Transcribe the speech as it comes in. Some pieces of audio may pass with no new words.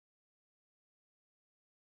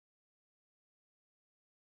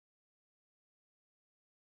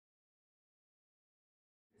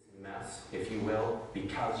mess, if you will,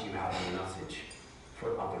 because you have a message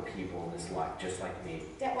for other people in this life, just like me.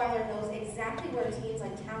 Detweiler knows exactly where teens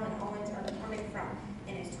like Talon Owens are coming from.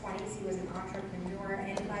 In his 20s, he was an entrepreneur,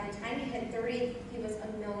 and by the time he hit 30, he was a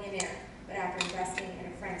millionaire. But after investing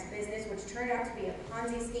in a friend's business, which turned out to be a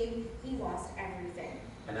Ponzi scheme, he lost everything.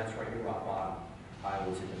 And that's right, you're rock bottom. I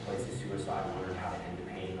was in the place of suicide, wondering how to end the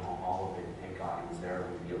pain, all of it, and thank God he was there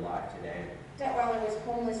to be alive today. Detweiler was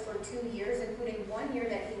homeless for 2 years, including 1 year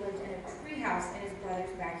that he lived in a treehouse in his brother's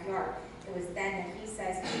backyard. It was then that he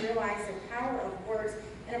says he realized the power of words,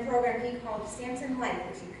 and a program he called Samsom.Life,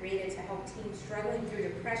 which he created to help teens struggling through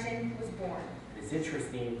depression, was born. It's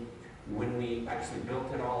interesting, when we actually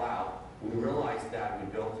built it all out, we realized that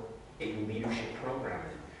we built a leadership program.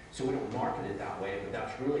 So we don't market it that way, but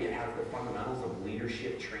that's really, it has the fundamentals of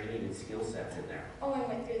leadership training and skill sets in there. Owen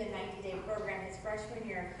went through the 90-day program his freshman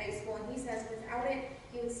year of high school, and he says without it,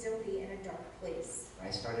 he would still be in a dark place. I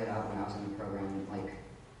started out when I was in the program, like,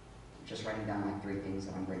 just writing down like 3 things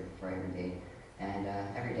that I'm grateful for every day. And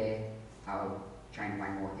every day, I would try and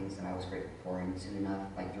find more things that I was grateful for, and soon enough,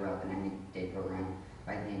 like throughout the 90-day program,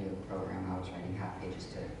 by the end of the program, I was writing half pages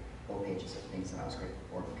to full pages of things that I was grateful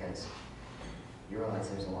for, because you realize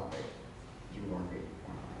there's a lot that you weren't grateful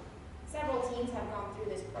for. Several teens have gone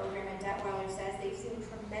through this program, and Detweiler says they've seen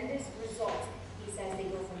tremendous results. He says they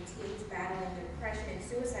go from teens battling depression and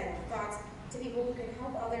suicidal thoughts to people who can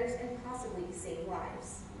help others and possibly save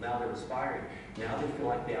lives. Now they're inspiring. Now they feel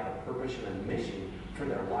like they have a purpose and a mission for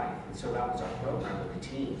their life. And so that was our program with the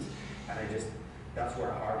teens. And that's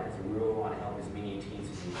where our heart is. We really want to help as many teens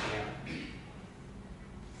as we can.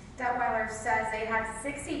 Detweiler says they had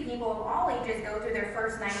 60 people of all ages go through their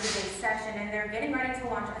first 90-day session, and they're getting ready to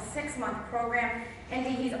launch a 6-month program. And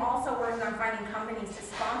he's also working on finding companies to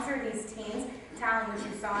sponsor these teens. Talon, which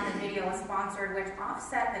you saw in the video, was sponsored, which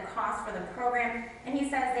offset the cost for the program. And he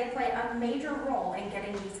says they play a major role in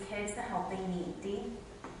getting these kids the help they need. Dee?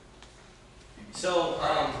 So,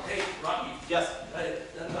 hey, Rocky. yes.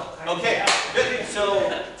 No, Okay, good.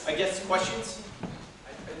 So, I guess questions?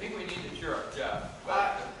 I think we need to cheer up Jeff.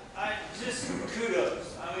 I just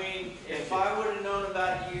kudos. I mean, if I would have known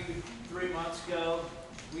about you 3 months ago,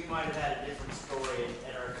 we might have had a different story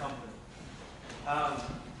at our company.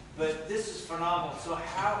 But this is phenomenal. So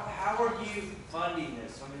how are you funding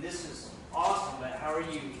this? I mean, this is awesome, but how are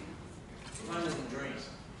you funding the dream?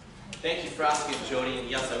 Thank you for asking, Jody. And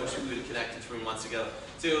yes, I wish we would have connected 3 months ago.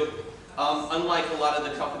 So, unlike a lot of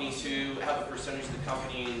the companies who have a percentage of the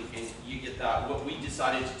company and you get that, what we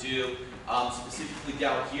decided to do specifically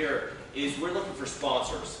down here is we're looking for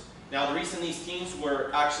sponsors. Now, the reason these teams were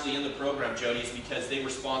actually in the program, Jody, is because they were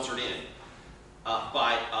sponsored in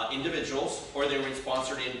by individuals, or they were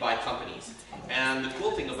sponsored in by companies. And the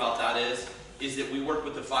cool thing about that is that we work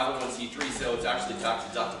with the 501c3, so it's actually tax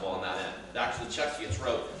deductible on that end. The actual check gets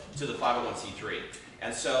wrote to the 501c3.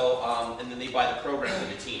 And so, and then they buy the program for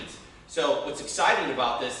the teens. So what's exciting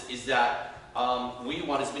about this is that we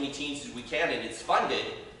want as many teens as we can, and it's funded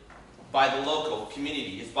by the local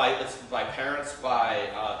community. It's by parents, by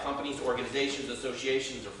companies, organizations,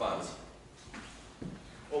 associations, or funds.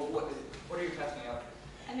 Well, what are you testing out?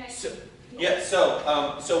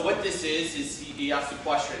 So what this is he asked the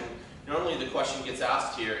question. Normally the question gets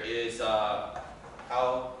asked here is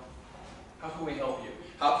how can we help you?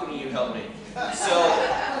 How can you help me? So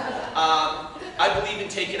I believe in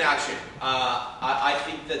taking action. I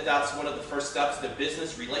think that that's one of the first steps to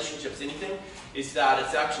business, relationships, anything, is that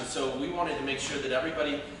it's action. So we wanted to make sure that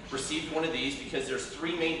everybody received one of these, because there's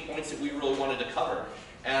 3 main points that we really wanted to cover.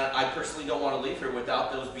 And I personally don't want to leave here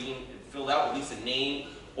without those being filled out, at least a name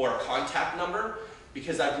or a contact number,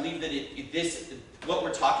 because I believe that what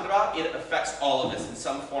we're talking about, it affects all of us in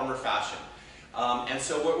some form or fashion. And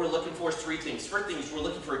so what we're looking for is 3 things. First thing is we're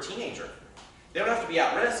looking for a teenager. They don't have to be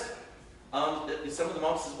at risk. Some of the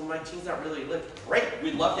moms says, well, my teen's not really lit. Great,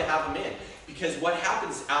 we'd love to have them in. Because what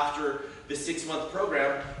happens after the 6-month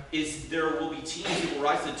program is there will be teens who will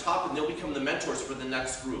rise to the top, and they'll become the mentors for the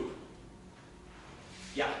next group.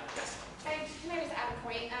 Yeah, yes. Can I just add a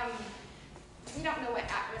point? We don't know what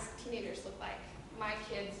at-risk teenagers look like. My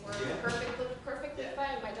kids were perfectly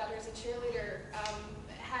fine. My daughter's a cheerleader.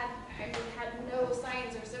 Had no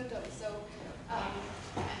signs or symptoms. So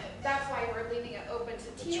that's why we're leaving it open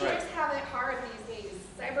to teenagers. Have it hard these days.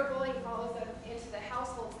 Cyberbullying follows them into the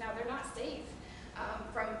households now. They're not safe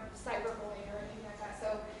from cyberbullying or anything like that.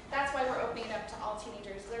 So that's why we're opening it up to all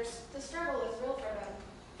teenagers. The struggle is real for them.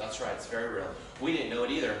 That's right, it's very real. We didn't know it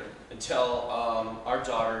either until our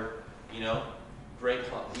daughter, great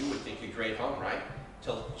home. We would think a great home, right?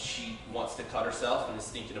 Until she wants to cut herself and is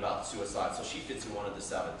thinking about suicide. So she fits in one of the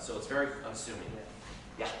 7. So it's very unassuming.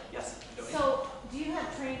 Yeah, yes. So, do you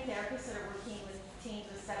have trained therapists that are working with teens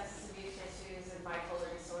with substance abuse issues and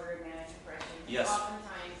bipolar disorder and manic depression? Yes.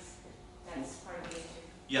 Oftentimes, that's part of the issue.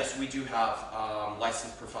 Yes, we do have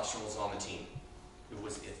licensed professionals on the team.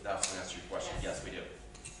 If that's an answer to your question, yes, we do.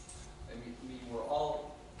 I mean, we're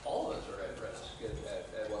all of us are at risk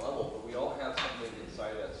at one level, but we all have something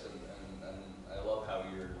inside us, and I love how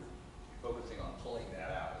you're focusing on pulling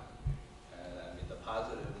that out. And I mean, the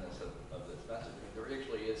positiveness of this message, there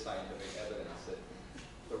actually is scientific evidence that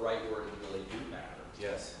the right words really do matter.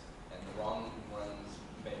 Yes. And the wrong ones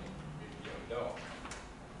maybe don't.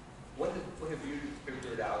 What have you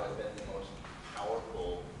figured out have been the most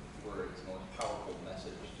powerful words, the most powerful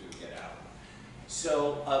message to get out?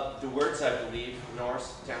 So the words, I believe,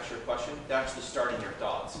 Norris, to answer your question, they actually start in your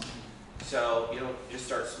thoughts. So you don't just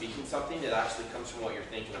start speaking something, it actually comes from what you're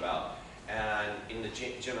thinking about. And in the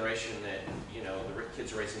generation that, the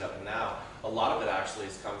kids are raising up now, a lot of it actually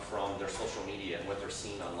has come from their social media and what they're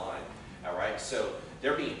seeing online. All right, so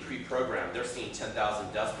they're being pre-programmed. They're seeing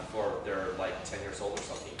 10,000 deaths before they're like 10 years old or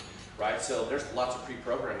something, right? So there's lots of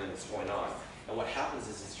pre-programming that's going on. And what happens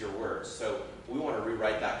is it's your words. So we want to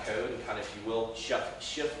rewrite that code and kind of, if you will,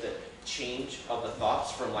 shift the change of the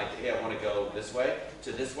thoughts from like, hey, I want to go this way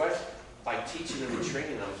to this way, by teaching them and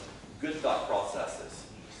training them good thought processes.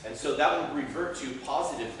 And so that will revert to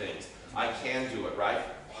positive things. I can do it, right?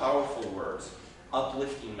 Powerful words,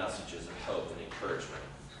 uplifting messages of hope and encouragement.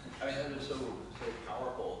 I mean, that is so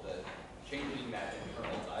powerful that changing that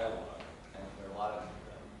internal dialogue, and there are a lot of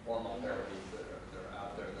formal therapies that are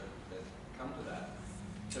out there that come to that.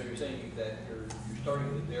 So you're saying that you're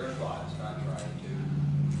starting with their thoughts, not trying to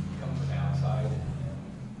come from the outside and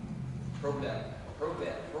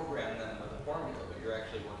program them with a formula, but you're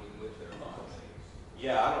actually working with their thoughts.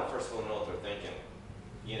 Yeah, I don't first of all know what they're thinking.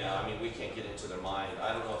 I mean, we can't get into their mind.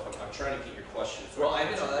 I don't know if I'm trying to get your question. Well, I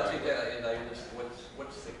know that's exactly. And I just,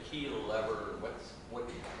 what's the key lever? What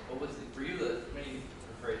was for you the main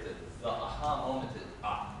phrase that the aha moment is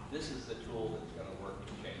this is the tool that's going to work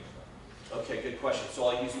to change them. Okay, good question. So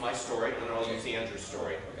I'll use my story and then I'll use Andrew's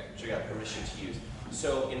story, which I got permission to use.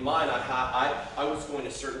 So in mine, I was going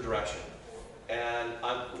a certain direction, and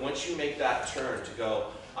once you make that turn to go,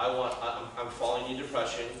 I'm falling into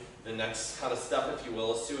depression. The next kind of step, if you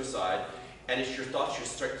will, is suicide. And it's your thoughts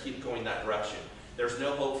just keep going that direction. There's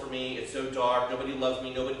no hope for me. It's so dark. Nobody loves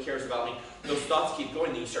me. Nobody cares about me. Those thoughts keep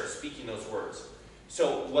going, then you start speaking those words.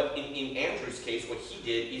 So what in Andrew's case, what he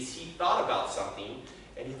did is he thought about something,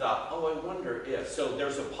 and he thought, oh, I wonder if. So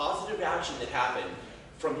there's a positive action that happened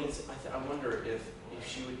from his, I wonder if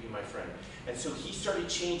she would be my friend. And so he started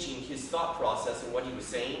changing his thought process and what he was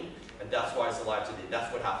saying, and that's why he's alive today.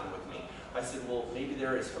 That's what happened with me. I said, well, maybe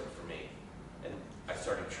there is hope for me. And I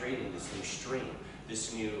started creating this new stream,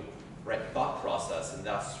 this new thought process, and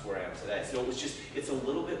that's where I am today. So it's a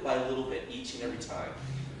little bit by little bit, each and every time.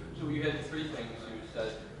 So you had three things you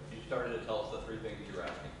said. You started to tell us the three things you were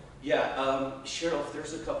asking for. Yeah, Cheryl, if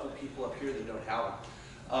there's a couple of people up here that don't have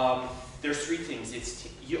them. There's three things.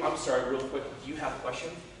 I'm sorry, real quick, do you have a question?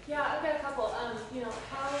 Yeah, I've got a couple. How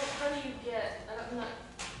do you get, I'm not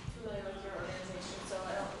familiar with your organization, so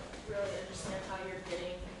I don't really understand how you're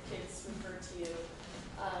getting kids referred to you.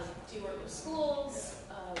 Do you work with schools?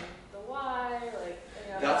 The why?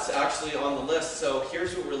 That's actually on the list. So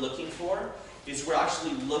here's what we're looking for, is we're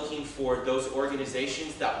actually looking for those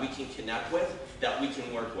organizations that we can connect with, that we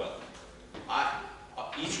can work with.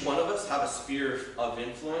 Each one of us have a sphere of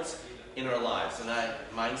influence in our lives, and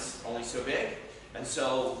mine's only so big. And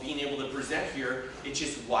so being able to present here, it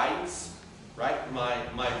just widens, right,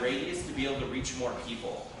 my radius to be able to reach more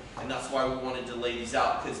people. And that's why we wanted to lay these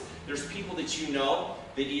out, because there's people that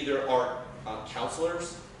that either are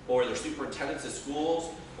counselors, or they're superintendents of schools,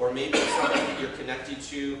 or maybe somebody that you're connected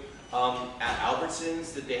to at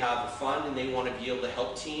Albertsons, that they have a fund and they want to be able to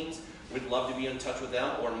help teens. We'd love to be in touch with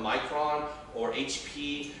them, or Micron, or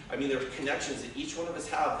HP. I mean, there's connections that each one of us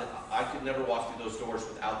have that I could never walk through those doors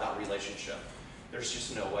without that relationship. There's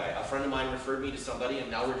just no way. A friend of mine referred me to somebody,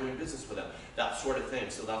 and now we're doing business with them. That sort of thing.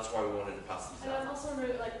 So that's why we wanted to pass these out. And I'm also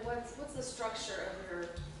wondering, what's the structure of your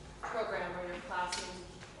program or your class?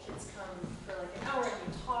 Kids come for like an hour and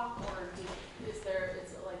you talk, or is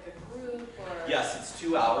it like a group? Or yes, it's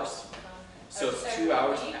 2 hours. So it's 2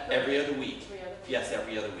 hours every other week. Yes,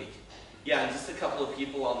 every other week. Yeah, and just a couple of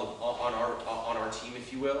people on our team,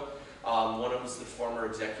 if you will. One of them is the former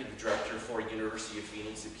executive director for University of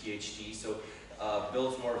Phoenix, a PhD. So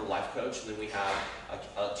Bill's more of a life coach, and then we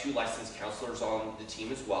have 2 licensed counselors on the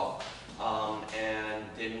team as well. And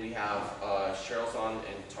then we have Cheryl's on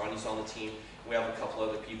and Tanya's on the team. We have a couple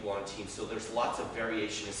other people on the team. So there's lots of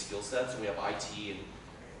variation of skill sets, and we have IT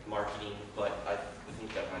marketing, but I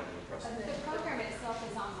think that might be impressive. The program itself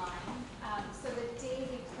is online. So the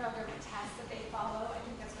daily program tests that they follow, I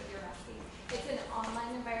think that's what you're asking. It's an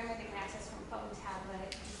online environment they can access from phone,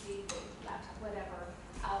 tablet, PC, laptop, whatever.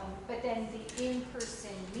 But then the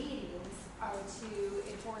in-person meetings are to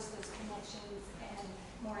enforce those connections and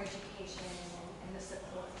more education and the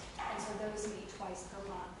support. And so those meet twice per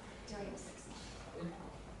month during the 6 months.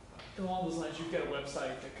 Along those lines, you've got a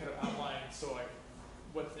website that kind of outlines, so like,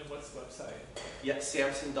 what's the website? Yeah,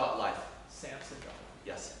 Samsom.Life. Samsom.Life.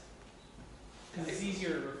 Yes. Because it's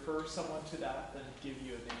easier to refer someone to that than give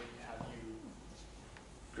you a name and have you.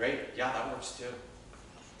 Great. Yeah, that works too.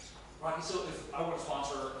 Rocky, so if I want to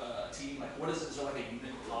sponsor a team, like what is there like a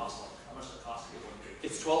unit cost? Like how much does it cost to get one gig?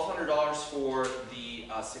 It's $1,200 for the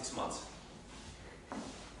 6 months.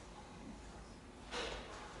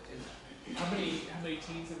 How many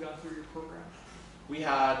teens have gone through your program? We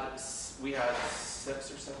had 6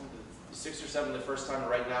 or 7 the first time.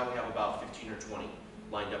 Right now we have about 15 or 20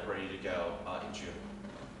 lined up ready to go in June.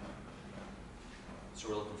 So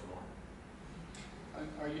we're looking for more.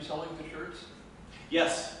 Are you selling the shirts?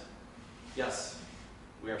 Yes. Yes.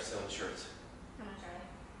 We are selling shirts. How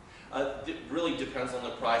much are they? It really depends on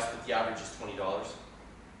the price, but the average is $20.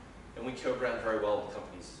 And we co-brand very well with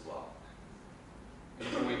companies as well. And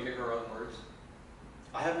can we pick our own words?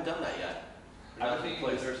 I haven't done that yet. I was thinking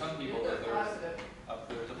there are some people that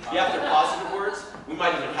there's a Yeah, if they're positive words, we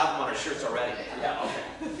might even have them on our shirts already. Yeah, okay.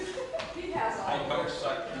 He has all. I don't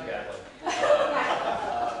suck exactly.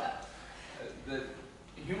 The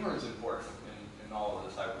humor is important in all of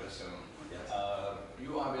this, I would assume. Yes.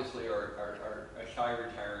 You obviously are a shy,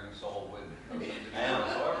 retiring soul with no sense of I am. humor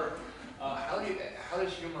whatsoever. How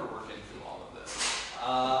does humor work into all of this?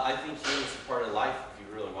 I think humor is a part of life if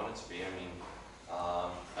you really want it to be. I mean,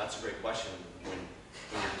 that's a great question.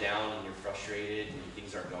 When you're down and you're frustrated and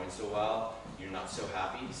things aren't going so well, you're not so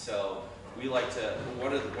happy. So we like to,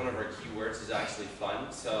 one of our key words is actually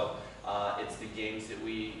fun. So it's the games that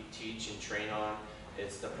we teach and train on.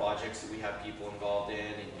 It's the projects that we have people involved in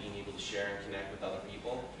and being able to share and connect with other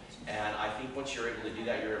people. And I think once you're able to do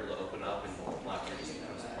that, you're able to open up and laughter just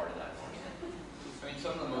becomes a part of that. I mean,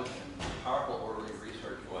 some of the most powerful early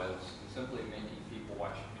research was simply making people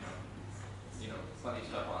watch, funny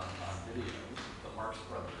stuff on videos, the Marx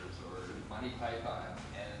Brothers or Monty Python,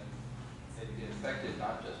 and it affected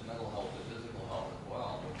not just mental health but physical health as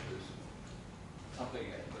well, which was something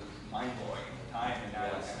that was mind-blowing at the time, and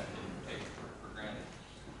now it's kind of taken for granted.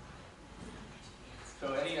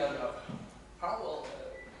 So any other, how will,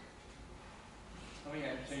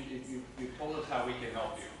 you told us how we can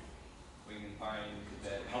help you. We can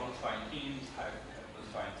help us find teams, help us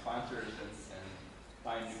find sponsors, and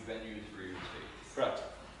find new venues for you to speak. Correct.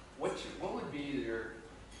 What would be your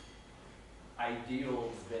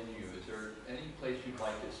ideal venue? Is there any place you'd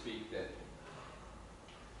like to speak that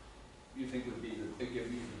you think would be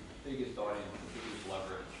give you the biggest audience, the biggest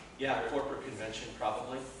leverage? Yeah, corporate convention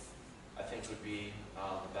probably, I think would be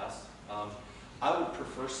the best. I would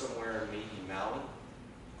prefer somewhere maybe Maui,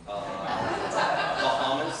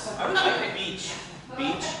 Bahamas,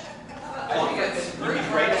 beach. I think it's very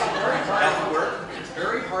Great. That would work. It's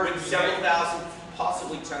very hard With to several get. thousand,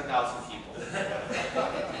 possibly 10,000 people.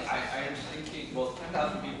 I am thinking,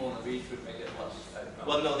 10,000 people on the beach would make it less.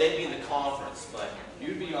 Well, no, they'd be in the conference, but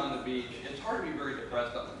You'd be on the beach. It's hard to be very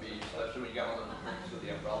depressed on the beach, especially when you got one of those drinks with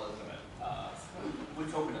the umbrellas in it.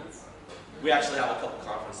 Which open it? we actually have a couple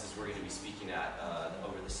conferences we're going to be speaking at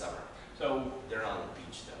over the summer. So, They're not on the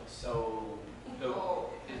beach though. so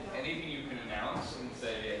is anything you can announce and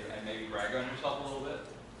say, and maybe brag on yourself a little bit?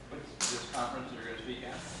 What's this conference that you're going to speak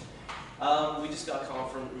at? We just got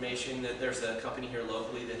confirmation that there's a company here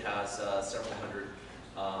locally that has several hundred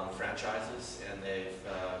franchises, and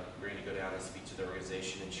we're going to go down and speak to the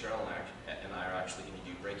organization. And Cheryl and I are actually going to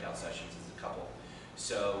do breakout sessions as a couple.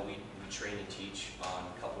 So we train and teach on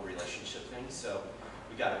couple relationship things. So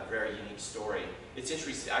we got a very unique story. It's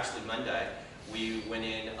interesting. Actually, Monday we went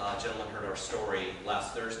in. A gentleman heard our story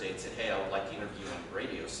last Thursday and said, "Hey, I would like to interview you on the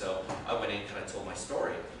radio." So I went in and kind of told my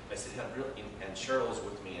story. I said, and Cheryl was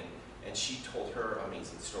with me, and she told her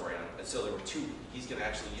amazing story. And so there were two. He's going to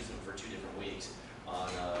actually use them for 2 different weeks on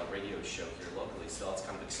a radio show here locally. So that's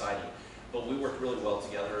kind of exciting. But we work really well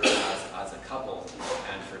together as a couple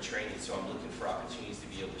and for training. So I'm looking for opportunities to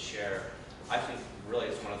be able to share. I think really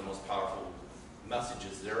it's one of the most powerful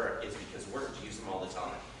messages there is because words use them all the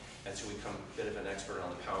time. And so we become a bit of an expert on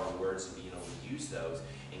the power of words and being able to use those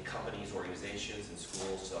in companies, organizations, and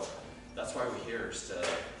schools. So that's why we're here, is to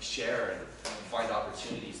share and find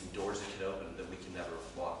opportunities and doors that can open that we can never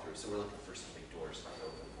walk through. So we're looking for some big doors to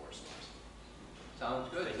open for us. So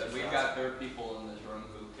Sounds good. Thank So you we've for got, there are people in this room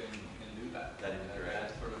who can do that. That is great.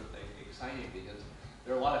 That's sort of exciting because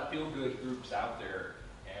there are a lot of feel-good groups out there,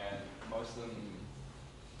 and most of them,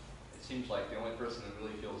 it seems like the only person that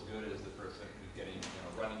really feels good is the person who's getting,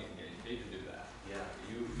 running it and getting paid to do that. Yeah.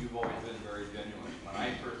 You've always been very genuine. When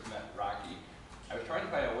I first met Rocky, I was trying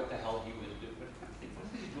to find out what the hell he was doing.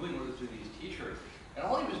 What he was doing with these T-shirts, and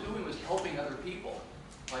all he was doing was helping other people.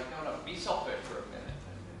 Like, no, be selfish for a minute.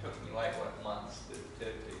 It took me like months to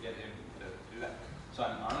get him to do that. So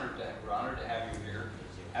we're honored to have you here.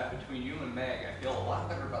 Between you and Meg, I feel a lot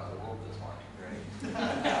better about the world this morning. Great. And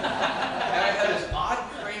I had this odd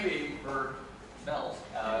craving for milk.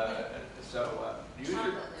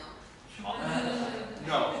 Usually.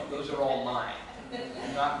 No, those are all mine. Do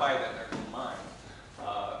not buy them, they're mine.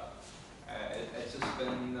 It's just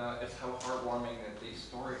been, it's how heartwarming that these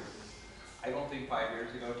stories. I don't think 5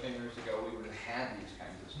 years ago, 10 years ago, we would have had these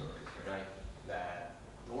kinds of stories. Right. That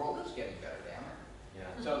the world is getting better, damn it.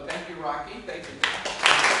 Yeah. So thank you, Rocky. Thank you.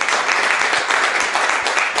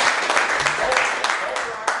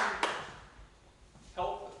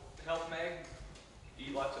 Help Meg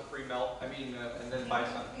eat lots of free milk. And then buy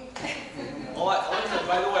some. Listen,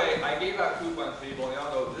 by the way, I gave out coupons to people, and they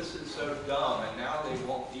all go, "This is so dumb," and now they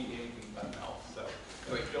won't eat anything but milk. So,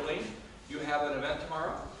 anyway, Jolene, you have an event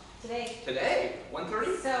tomorrow? Today,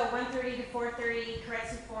 1:30? So 1:30 to 4:30,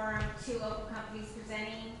 Correction Forum, 2 local companies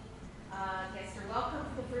presenting. Guests are welcome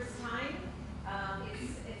for the first time.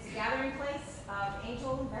 It's a gathering place of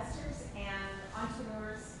angel investors and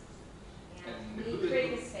entrepreneurs. And And we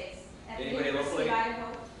create this space at the anybody University of locally? Idaho,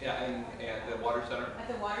 Yeah, and the Water Center, at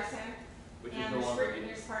the Water Center. which is And no longer there's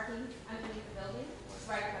needed. parking underneath the building. It's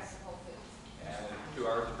right across from Whole Foods. And 2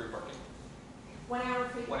 hours of free parking. 1 hour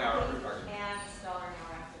free 1 hour free parking. and it's $1 an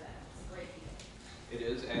hour after that. It's a great deal. It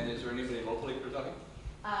is, and is there anybody locally presenting?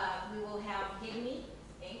 We will have Gigme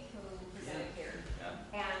Inc., who presented here. Yeah.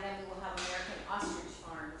 And then we will have American Ostrich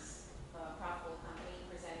Farms, a profitable company,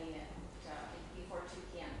 presenting it before 2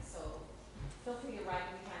 p.m. So feel free to arrive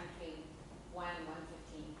anytime between 1 and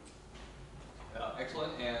 1:15.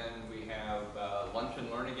 Excellent, and we have lunch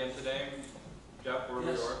and learn again today. Jeff, where we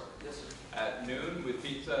are? Yes, sir. At noon with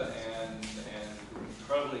pizza and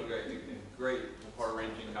incredibly great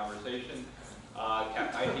far-ranging conversation.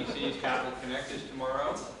 ITC's Capital Connect is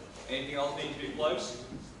tomorrow. Anything else need to be plugged?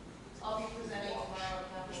 I'll be presenting tomorrow at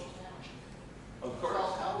Capital Connect. Of course.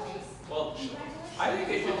 12 companies. Well,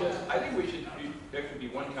 there should be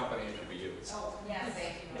one company, it should be you. Oh, yes.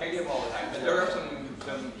 I give all the time, but there are some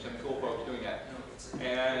cool folks doing that.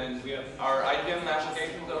 And we have our IGM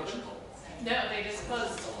applications open. No, they just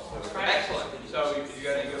closed. Excellent. So you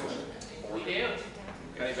got any good ones? We do.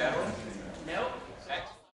 Got any bad ones?